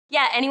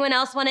Yeah, anyone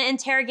else want to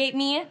interrogate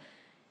me?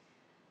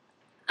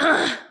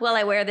 While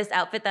I wear this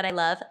outfit that I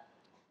love.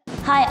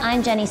 Hi,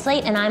 I'm Jenny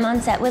Slate, and I'm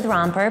on set with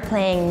Romper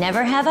playing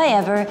Never Have I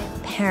Ever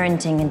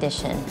Parenting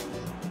Edition.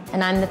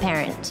 And I'm the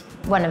parent,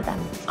 one of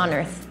them, on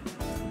Earth.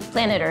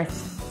 Planet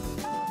Earth.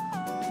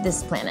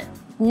 This planet.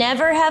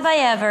 Never have I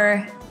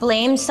ever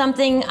blamed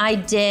something I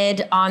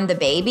did on the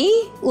baby.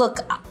 Look,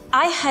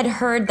 I had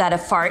heard that a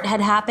fart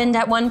had happened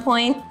at one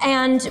point,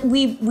 and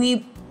we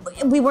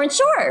weren't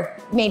sure.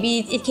 Maybe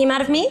it came out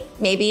of me,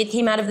 maybe it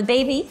came out of the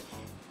baby.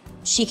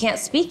 She can't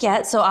speak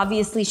yet, so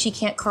obviously she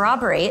can't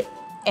corroborate,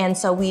 and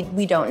so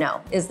we don't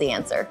know is the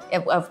answer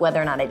of whether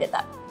or not I did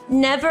that.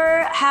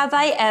 Never have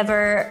I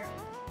ever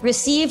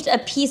received a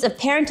piece of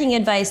parenting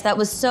advice that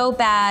was so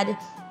bad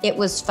it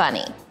was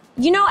funny.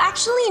 You know,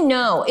 actually,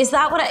 no. Is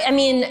that what I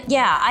mean,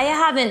 yeah, I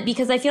haven't,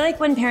 because I feel like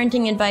when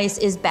parenting advice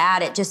is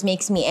bad, it just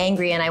makes me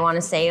angry, and I want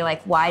to say,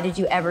 like, why did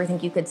you ever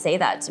think you could say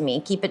that to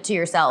me? Keep it to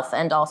yourself,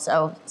 and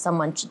also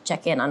someone should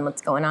check in on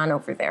what's going on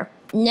over there.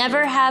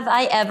 Never have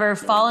I ever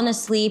fallen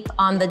asleep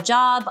on the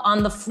job,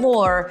 on the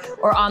floor,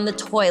 or on the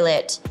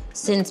toilet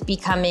since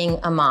becoming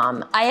a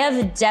mom. I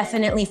have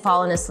definitely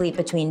fallen asleep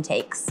between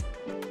takes,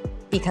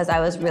 because I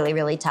was really,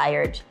 really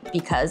tired,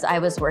 because I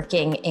was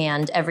working,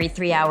 and every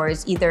 3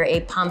 hours, either a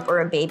pump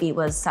or a baby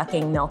was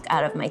sucking milk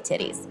out of my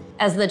titties,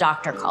 as the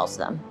doctor calls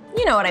them.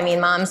 You know what I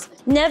mean, moms.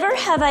 Never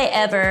have I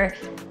ever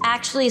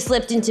actually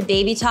slipped into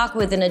baby talk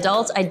with an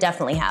adult. I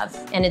definitely have,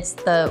 and it's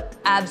the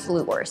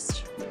absolute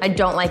worst. I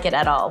don't like it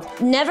at all.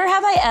 Never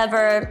have I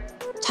ever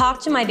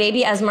talked to my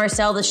baby as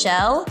Marcel the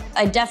Shell.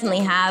 I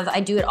definitely have.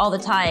 I do it all the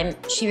time.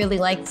 She really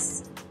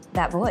likes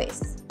that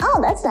voice. Oh,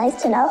 that's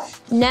nice to know.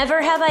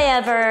 Never have I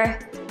ever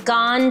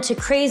gone to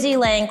crazy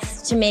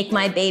lengths to make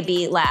my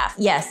baby laugh.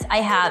 Yes,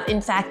 I have.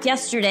 In fact,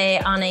 yesterday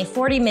on a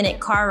 40-minute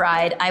car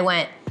ride, I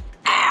went,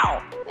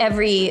 ow,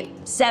 every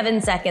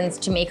 7 seconds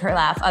to make her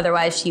laugh,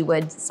 otherwise she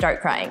would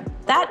start crying.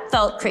 That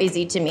felt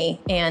crazy to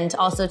me, and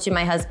also to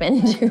my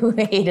husband, who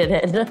hated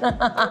it.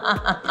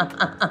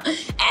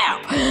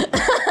 Ow.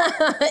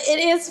 It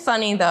is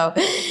funny though.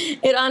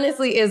 It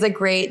honestly is a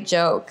great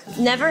joke.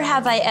 Never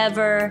have I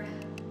ever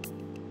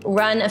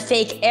run a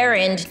fake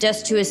errand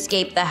just to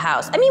escape the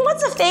house. I mean,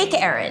 what's a fake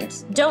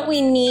errand? Don't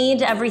we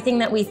need everything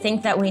that we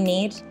think that we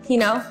need? You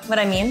know what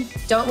I mean?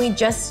 Don't we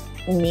just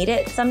need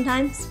it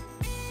sometimes?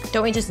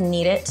 Don't we just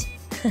need it?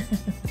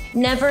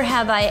 Never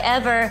have I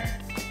ever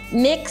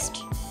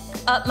mixed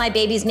up my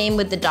baby's name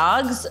with the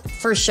dog's,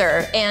 for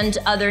sure, and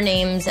other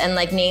names and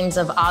like names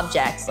of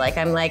objects. Like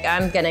I'm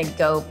gonna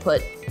go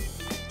put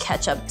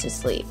ketchup to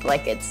sleep.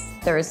 Like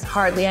there's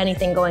hardly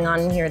anything going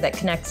on in here that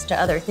connects to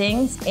other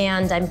things,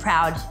 and I'm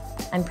proud.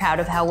 I'm proud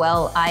of how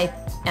well I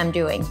am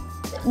doing.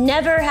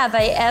 Never have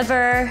I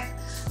ever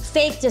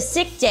faked a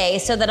sick day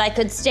so that I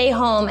could stay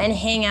home and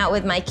hang out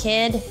with my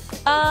kid.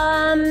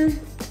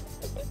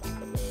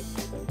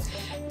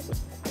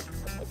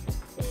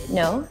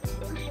 No.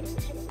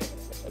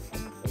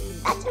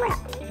 That's a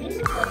wrap.